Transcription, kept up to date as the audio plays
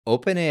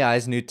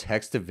OpenAI's new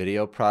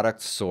text-to-video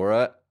product,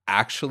 Sora,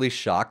 actually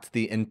shocked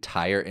the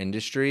entire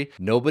industry.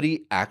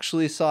 Nobody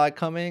actually saw it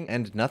coming,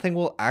 and nothing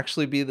will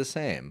actually be the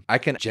same. I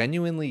can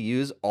genuinely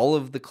use all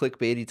of the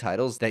clickbaity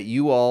titles that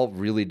you all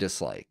really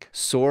dislike.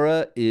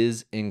 Sora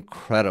is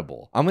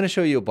incredible. I'm going to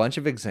show you a bunch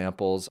of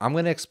examples. I'm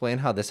going to explain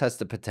how this has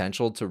the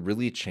potential to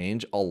really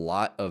change a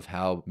lot of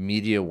how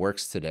media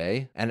works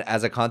today. And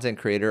as a content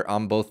creator,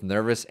 I'm both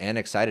nervous and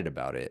excited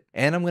about it.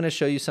 And I'm going to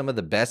show you some of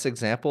the best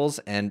examples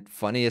and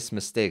funniest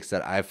mistakes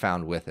that I've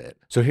found with it.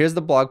 So here's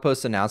the blog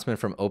post announcement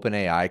from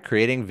OpenAI,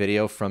 creating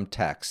video from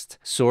text.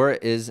 Sora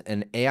is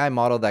an AI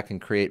model that can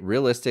create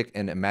realistic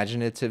and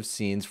imaginative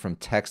scenes from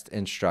text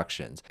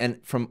instructions.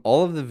 And from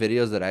all of the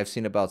videos that I've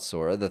seen about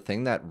Sora, the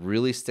thing that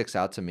really sticks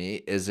out to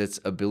me is its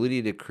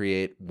ability to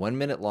create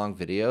 1-minute long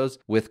videos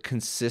with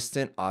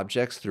consistent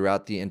objects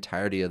throughout the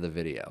entirety of the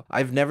video.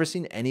 I've never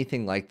seen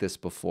anything like this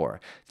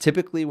before.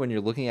 Typically, when you're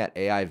looking at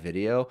AI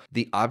video,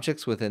 the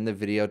objects within the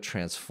video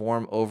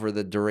transform over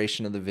the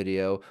duration of the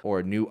video,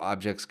 or new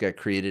objects get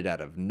created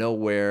out of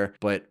nowhere.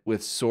 But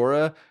with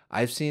Sora,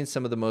 I've seen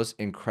some of the most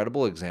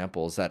incredible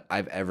examples that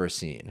I've ever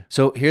seen.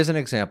 So here's an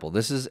example.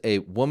 This is a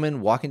woman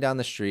walking down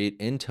the street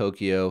in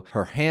Tokyo.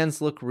 Her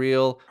hands look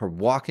real. Her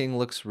walking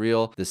looks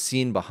real. The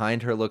scene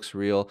behind her looks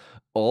real.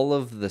 All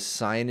of the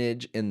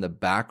signage in the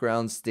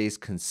background stays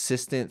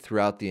consistent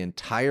throughout the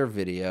entire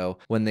video.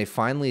 When they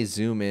finally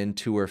zoom in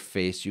to her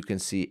face, you can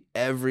see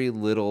every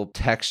little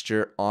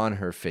texture on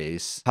her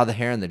face. How the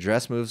hair and the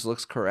dress moves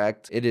looks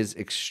correct. It is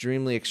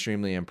extremely,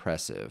 extremely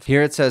impressive.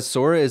 Here it says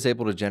Sora is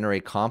able to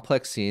generate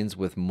complex scenes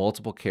with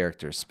multiple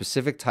characters,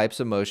 specific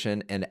types of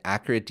motion, and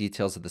accurate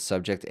details of the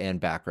subject and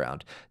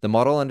background. The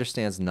model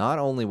understands not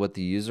only what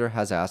the user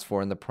has asked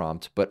for in the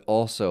prompt, but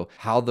also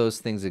how those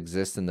things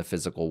exist in the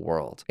physical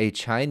world. A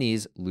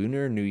Chinese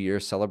Lunar New Year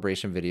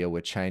celebration video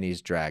with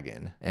Chinese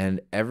dragon,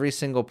 and every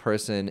single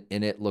person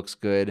in it looks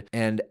good.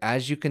 And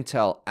as you can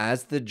tell,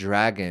 as the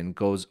dragon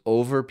goes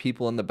over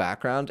people in the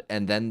background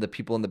and then the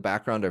people in the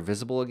background are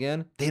visible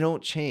again, they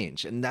don't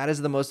change. And that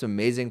is the most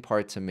amazing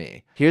part to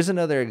me. Here's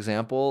another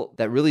example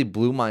that really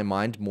blew my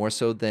mind more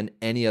so than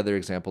any other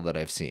example that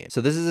I've seen. So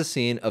this is a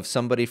scene of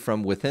somebody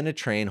from within a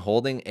train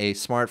holding a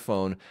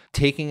smartphone,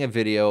 taking a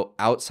video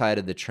outside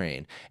of the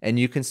train. And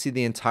you can see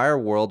the entire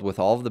world with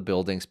all of the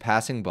buildings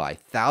passing by,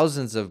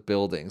 thousands of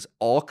buildings,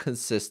 all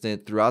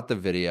consistent throughout the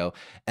video.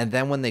 And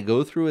then when they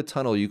go through a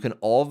tunnel, you can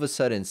all of a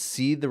sudden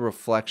see the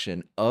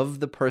reflection of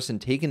the person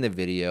taking the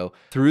video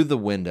through the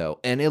window,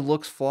 and it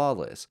looks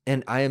flawless.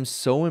 And I am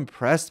so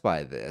impressed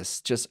by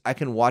this. I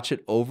can watch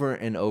it over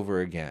and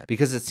over again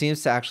because it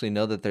seems to actually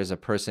know that there's a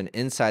person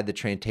inside the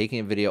train taking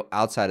a video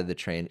outside of the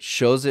train,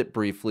 shows it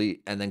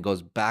briefly, and then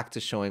goes back to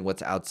showing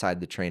what's outside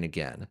the train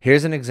again.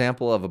 Here's an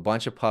example of a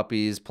bunch of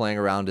puppies playing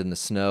around in the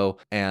snow,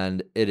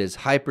 and it is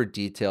hyper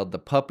detailed. The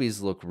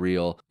puppies look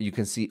real. You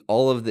can see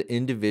all of the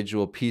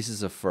individual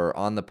pieces of fur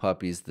on the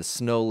puppies. The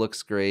snow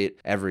looks great,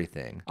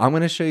 everything. I'm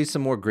going to show you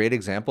some more great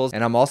examples,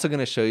 and I'm also going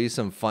to show you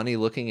some funny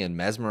looking and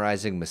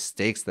mesmerizing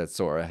mistakes that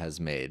Sora has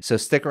made. So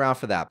stick around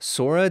for that.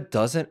 Sora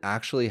doesn't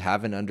actually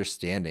have an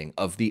understanding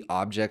of the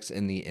objects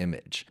in the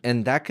image,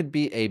 and that could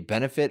be a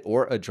benefit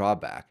or a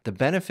drawback. The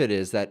benefit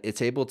is that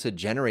it's able to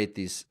generate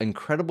these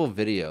incredible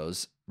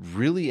videos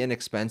really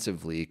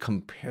inexpensively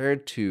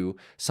compared to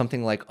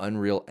something like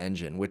Unreal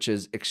Engine, which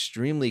is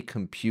extremely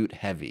compute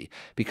heavy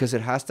because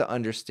it has to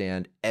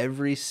understand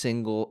every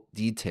single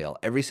detail,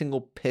 every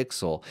single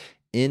pixel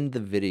in the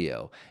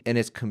video, and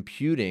it's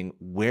computing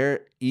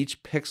where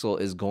each pixel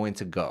is going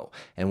to go.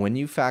 And when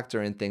you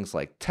factor in things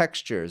like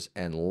textures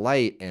and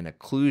light and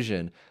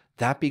occlusion,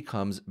 that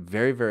becomes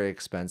very, very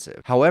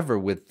expensive. However,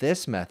 with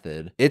this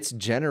method, it's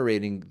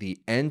generating the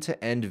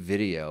end-to-end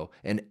video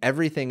and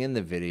everything in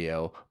the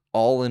video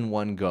all in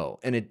one go.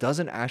 And it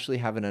doesn't actually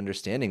have an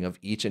understanding of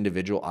each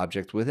individual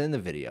object within the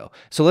video.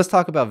 So let's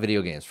talk about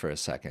video games for a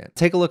second.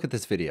 Take a look at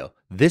this video.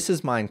 This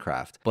is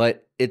Minecraft,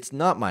 but it's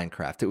not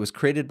Minecraft. It was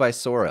created by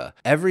Sora.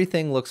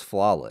 Everything looks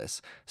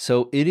flawless.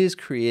 So it is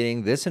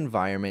creating this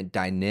environment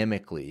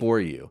dynamically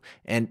for you.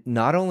 And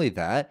not only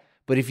that,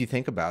 but if you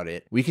think about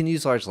it, we can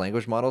use large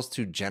language models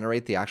to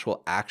generate the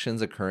actual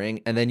actions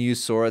occurring and then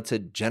use Sora to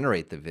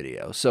generate the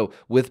video. So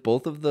with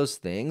both of those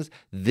things,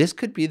 this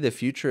could be the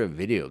future of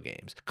video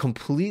games.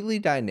 Completely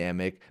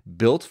dynamic,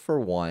 built for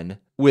one,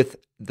 with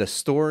the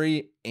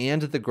story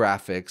and the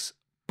graphics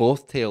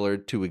both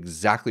tailored to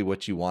exactly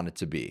what you want it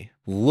to be.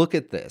 Look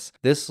at this.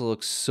 This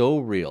looks so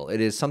real.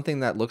 It is something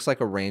that looks like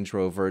a Range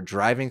Rover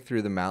driving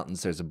through the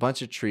mountains. There's a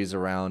bunch of trees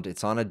around.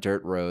 It's on a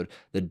dirt road.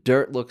 The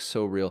dirt looks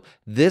so real.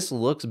 This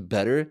looks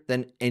better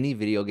than any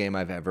video game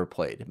I've ever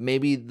played.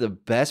 Maybe the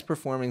best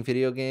performing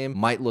video game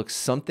might look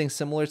something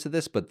similar to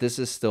this, but this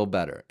is still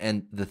better.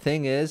 And the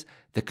thing is,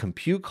 the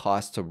compute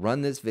cost to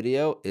run this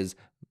video is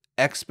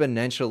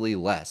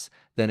exponentially less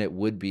than it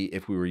would be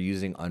if we were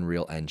using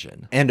Unreal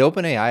Engine. And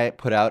OpenAI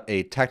put out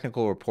a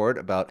technical report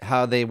about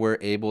how they were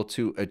able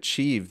to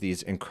achieve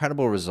these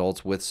incredible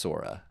results with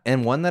Sora.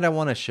 And one that I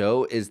want to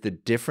show is the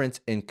difference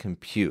in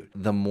compute.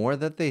 The more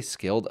that they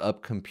scaled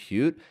up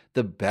compute,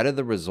 the better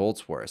the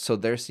results were. So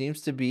there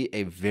seems to be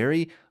a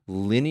very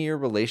linear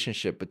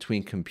relationship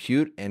between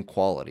compute and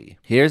quality.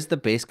 Here's the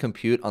base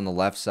compute on the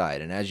left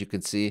side, and as you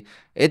can see,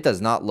 it does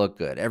not look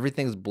good.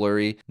 Everything's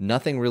blurry,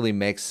 nothing really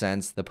makes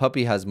sense. The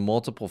puppy has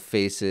multiple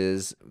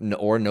faces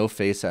or no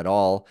face at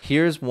all.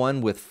 Here's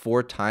one with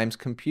 4 times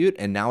compute,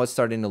 and now it's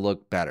starting to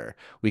look better.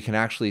 We can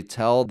actually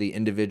tell the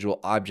individual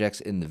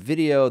objects in the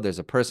video. There's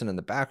a person in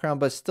the background,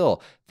 but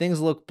still, things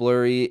look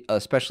blurry,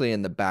 especially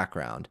in the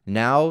background.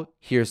 Now,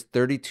 here's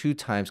 32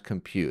 times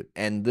compute,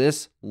 and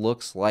this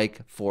looks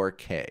like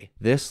 4K.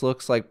 This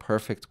looks like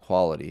perfect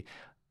quality.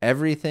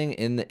 Everything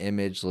in the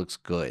image looks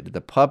good.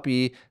 The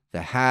puppy,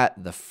 the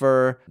hat, the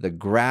fur, the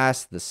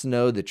grass, the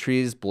snow, the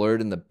trees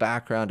blurred in the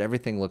background,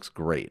 everything looks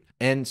great.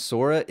 And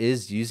Sora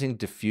is using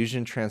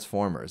diffusion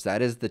transformers.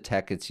 That is the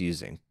tech it's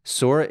using.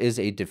 Sora is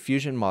a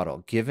diffusion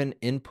model. Given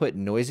input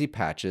noisy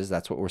patches,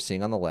 that's what we're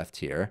seeing on the left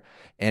here,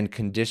 and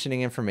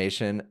conditioning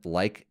information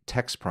like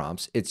text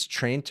prompts, it's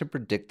trained to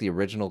predict the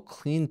original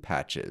clean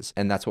patches,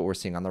 and that's what we're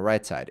seeing on the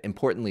right side.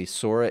 Importantly,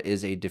 Sora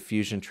is a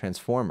diffusion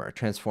transformer.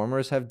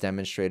 Transformers have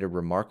demonstrated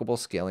remarkable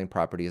scaling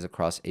properties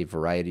across a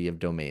variety of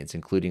domains,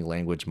 including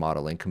language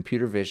modeling,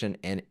 computer vision,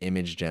 and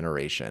image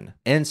generation.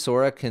 And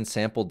Sora can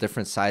sample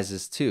different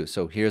sizes too.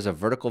 So here's a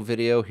vertical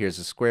video, here's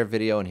a square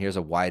video, and here's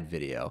a wide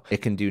video.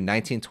 It can do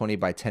 1920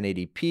 by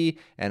 1080p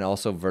and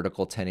also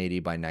vertical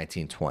 1080 by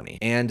 1920.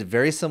 And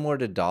very similar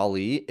to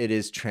DALL-E, it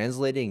is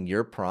translating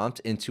your prompt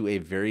into a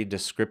very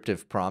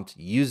descriptive prompt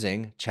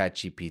using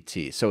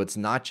ChatGPT. So it's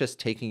not just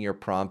taking your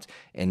prompt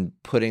and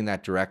putting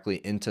that directly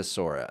into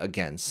Sora.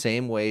 Again,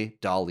 same way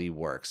DALL-E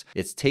works.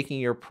 It's taking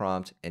your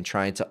prompt and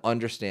trying to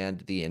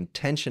understand the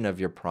intention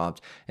of your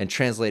prompt and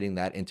translating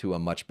that into a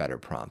much better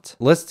prompt.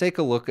 Let's take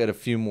a look at a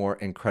few more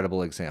incredible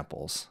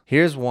examples.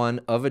 Here's one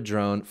of a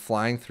drone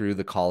flying through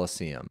the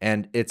Colosseum,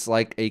 and it's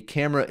like a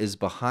camera is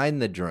behind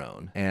the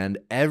drone and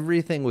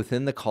everything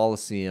within the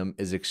Colosseum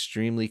is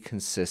extremely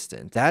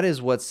consistent. That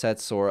is what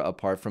sets Sora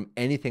apart from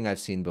anything I've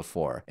seen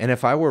before. And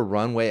if I were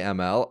Runway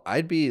ML,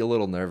 I'd be a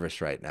little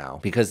nervous right now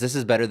because this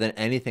is better than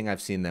anything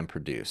I've seen them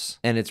produce.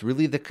 And it's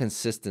really the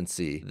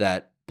consistency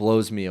that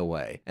blows me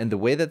away. And the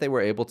way that they were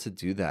able to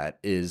do that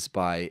is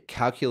by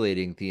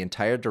calculating the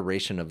entire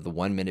duration of the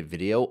 1-minute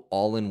video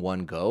all in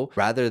one go,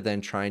 rather than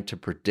trying to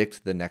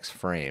predict the next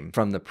frame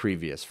from the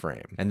previous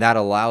frame. And that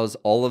allows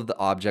all of the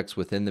objects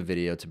within the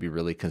video to be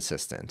really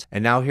consistent.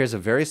 And now here's a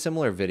very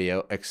similar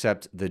video,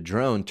 except the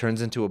drone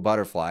turns into a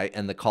butterfly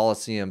and the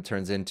Colosseum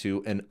turns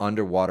into an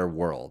underwater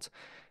world.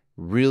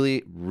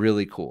 Really,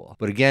 really cool.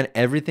 But again,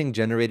 everything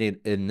generated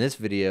in this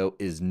video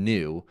is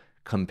new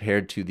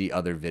compared to the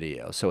other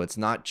video. So it's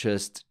not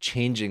just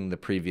changing the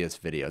previous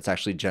video, it's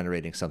actually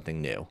generating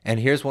something new. And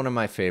here's one of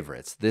my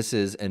favorites. This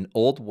is an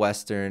old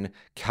Western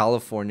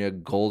California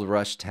gold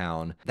rush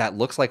town that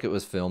looks like it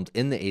was filmed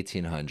in the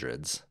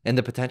 1800s. And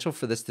the potential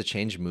for this to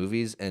change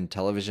movies and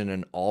television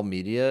and all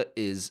media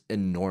is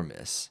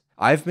enormous.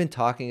 I've been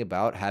talking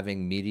about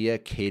having media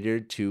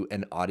catered to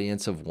an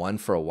audience of one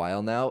for a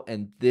while now,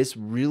 and this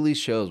really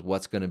shows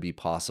what's going to be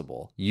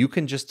possible. You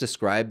can just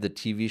describe the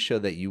TV show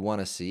that you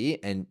want to see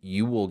and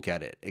you will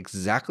get it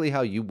exactly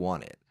how you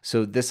want it.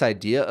 So this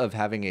idea of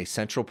having a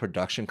central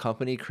production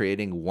company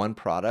creating one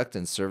product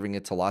and serving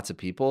it to lots of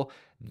people,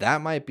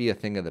 that might be a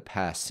thing of the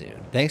past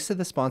soon. Thanks to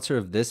the sponsor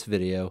of this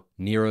video,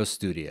 Nero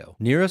Studio.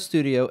 Nero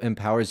Studio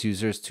empowers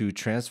users to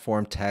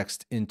transform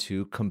text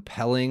into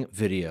compelling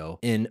video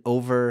in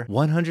over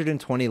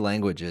 120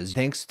 languages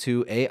thanks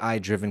to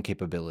AI-driven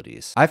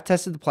capabilities. I've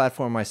tested the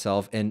platform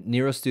myself, and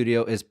Nero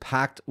Studio is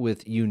packed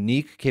with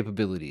unique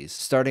capabilities,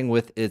 starting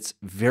with its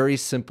very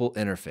simple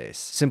interface.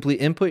 Simply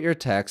input your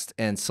text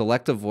and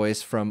select a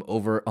voice from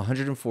over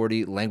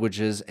 140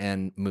 languages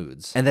and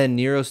moods. And then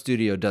Nero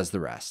Studio does the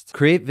rest.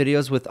 Create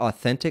videos with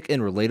authentic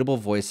and relatable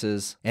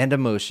voices and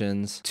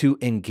emotions to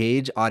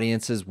engage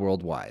audiences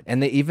worldwide.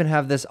 And they even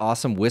have this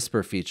awesome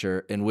whisper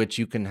feature in which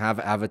you can have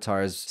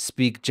avatars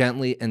speak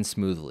gently and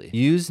smoothly.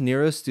 Use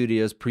Nero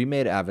Studio's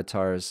pre-made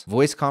avatars,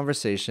 voice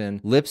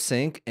conversation, lip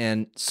sync,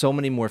 and so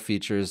many more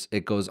features.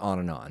 It goes on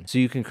and on. So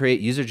you can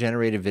create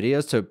user-generated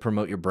videos to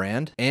promote your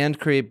brand and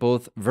create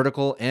both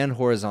vertical and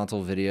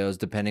horizontal videos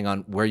depending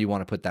on where you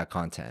want to put that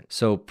content.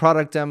 So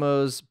product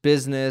demos,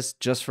 business,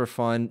 just for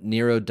fun,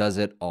 Nero does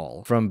it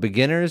all. From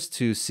beginners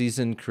to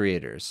seasoned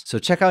creators. So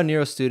check out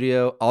Nero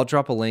Studio. I'll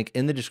drop a link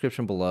in the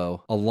description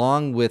below,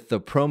 along with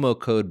the promo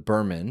code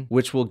Berman,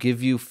 which will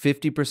give you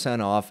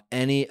 50% off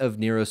any of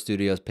Nero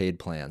Studio's paid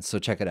plans. So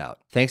check it out.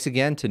 Thanks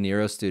again to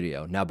Nero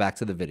Studio. Now back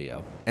to the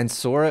video. And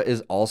Sora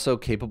is also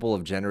capable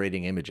of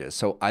generating images.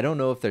 So I don't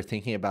know if they're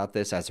thinking about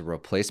this as a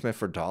replacement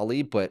for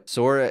DALL-E, but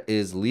Sora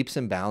is leaps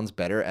and bounds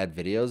better at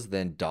videos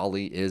than DALL-E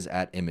DALL-E is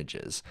at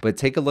images. But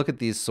take a look at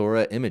these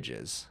Sora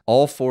images.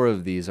 All 4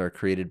 of these are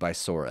created by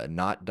Sora,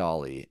 not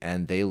DALL-E,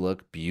 and they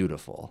look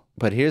beautiful.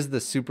 But here's the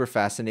super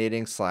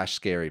fascinating /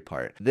 scary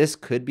part. This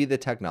could be the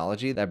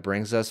technology that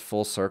brings us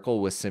full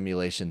circle with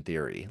simulation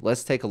theory.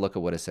 Let's take a look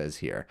at what it says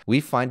here. We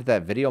find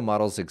that video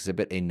models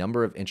exhibit a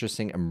number of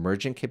interesting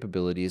emergent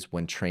capabilities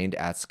when trained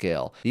at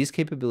scale. These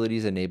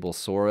capabilities enable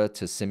Sora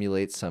to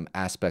simulate some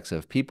aspects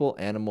of people,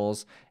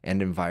 animals,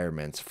 and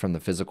environments from the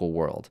physical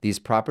world. These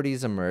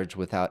properties emerge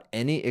without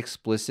any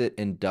explicit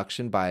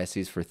induction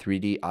biases for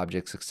 3D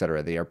objects,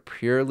 etc. They are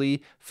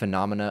purely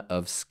phenomena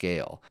of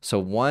scale. So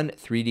 1,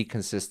 3D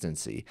consistency.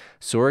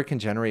 Sora can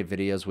generate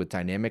videos with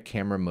dynamic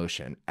camera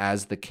motion.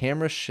 As the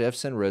camera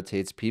shifts and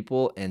rotates,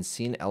 people and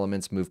scene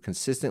elements move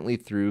consistently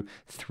through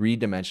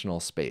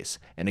 3-dimensional space.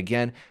 And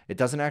again, it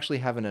doesn't actually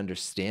have an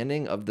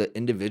understanding of the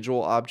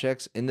individual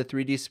objects in the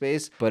 3D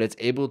space, but it's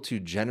able to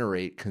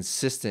generate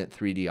consistent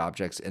 3D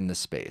objects in the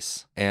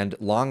space. And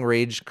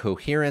long-range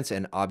coherence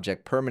and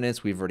object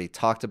permanence, we've already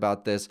talked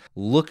about this.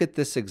 Look at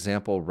this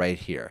example right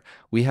here.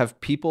 We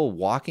have people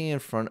walking in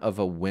front of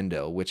a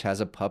window which has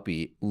a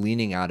puppy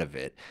leaning out of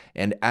it.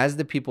 And as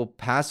the people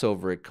pass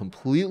over it,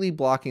 completely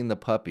blocking the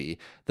puppy,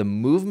 the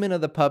movement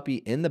of the puppy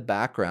in the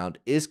background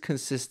is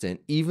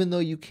consistent even though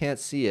you can't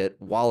see it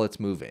while it's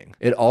moving.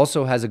 It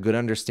also has a good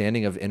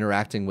understanding of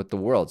interacting with the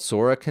world.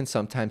 Sora can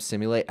sometimes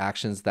simulate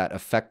actions that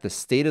affect the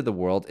state of the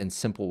world in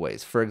simple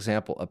ways. For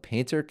example, a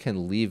painter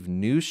can leave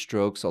new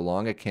strokes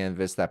along a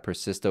canvas that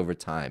persist over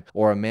time,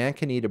 or a man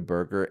can eat a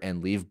burger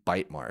and leave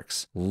bite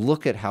marks.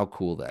 Look at how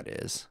cool that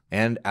is.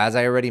 And as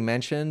I already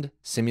mentioned,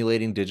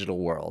 simulating digital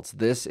worlds.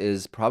 This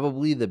is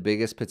probably the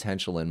biggest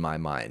potential in my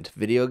mind.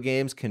 Video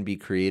games can be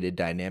created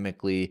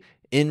dynamically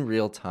in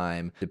real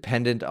time,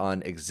 dependent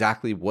on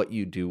exactly what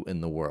you do in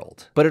the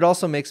world. But it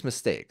also makes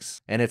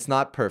mistakes, and it's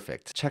not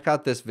perfect. Check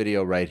out this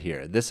video right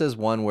here. This is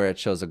one where it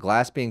shows a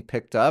glass being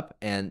picked up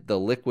and the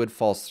liquid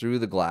falls through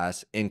the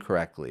glass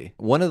incorrectly.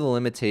 One of the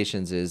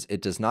limitations is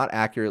it does not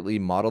accurately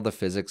model the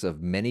physics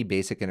of many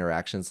basic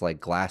interactions like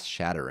glass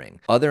shattering.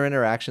 Other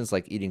interactions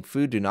like eating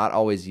food do not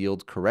always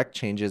yield correct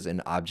changes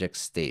in object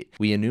state.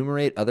 We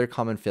enumerate other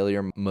common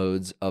failure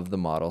modes of the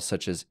model,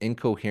 such as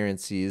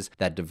incoherencies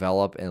that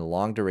develop in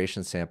long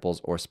duration samples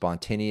or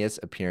spontaneous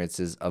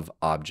appearances of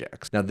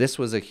objects. Now, this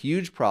was a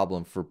huge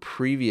problem for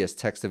previous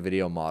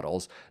text-to-video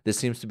models. This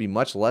seems to be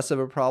much less of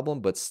a problem,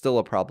 but still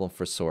a problem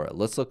for Sora.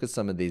 Let's look at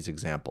some of these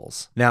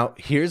examples. Now,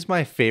 here's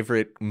my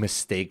favorite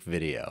mistake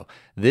video.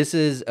 This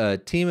is a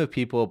team of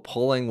people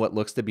pulling what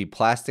looks to be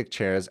plastic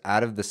chairs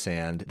out of the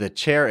sand. The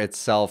chair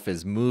itself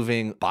is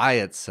moving by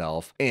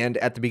itself, and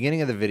at the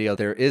beginning of the video,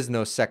 there is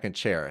no second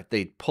chair.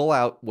 They pull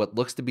out what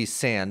looks to be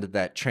sand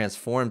that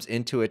transforms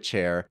into a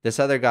chair. This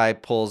other guy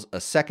pulls a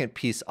second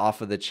piece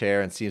off of the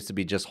chair and seems to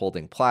be just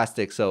holding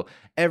plastic. So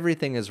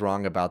everything is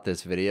wrong about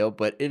this video,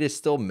 but it is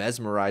still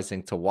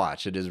mesmerizing to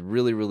watch. It is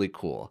really, really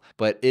cool,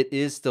 but it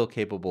is still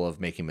capable of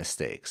making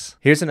mistakes.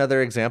 Here's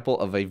another example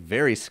of a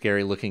very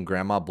scary looking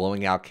grandma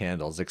blowing out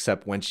candles,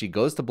 except when she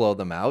goes to blow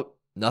them out,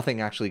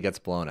 nothing actually gets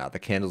blown out. The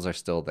candles are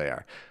still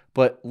there.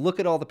 But look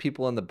at all the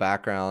people in the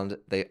background.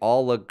 They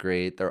all look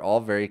great. They're all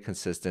very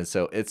consistent,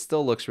 so it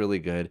still looks really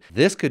good.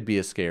 This could be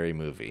a scary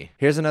movie.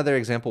 Here's another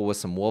example with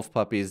some wolf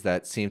puppies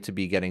that seem to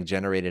be getting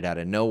generated out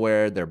of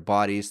nowhere. Their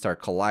bodies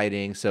start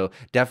colliding, so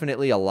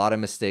definitely a lot of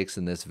mistakes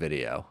in this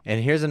video.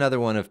 And here's another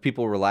one of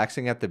people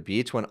relaxing at the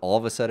beach when all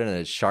of a sudden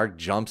a shark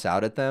jumps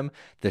out at them.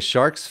 The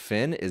shark's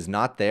fin is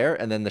not there,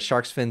 and then the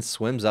shark's fin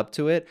swims up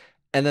to it,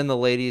 and then the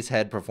lady's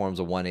head performs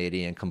a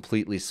 180 and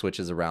completely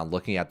switches around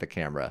looking at the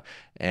camera.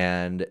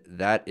 And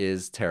that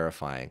is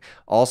terrifying.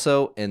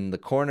 Also, in the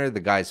corner, the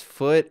guy's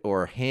foot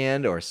or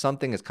hand or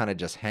something is kind of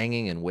just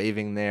hanging and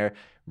waving there.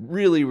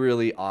 Really,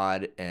 really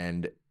odd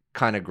and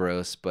kind of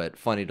gross, but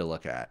funny to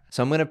look at.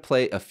 So I'm going to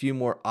play a few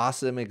more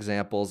awesome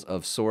examples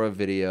of Sora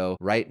video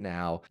right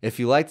now. If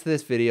you liked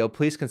this video,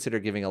 please consider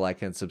giving a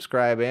like and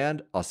subscribe,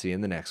 and I'll see you in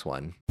the next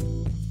one.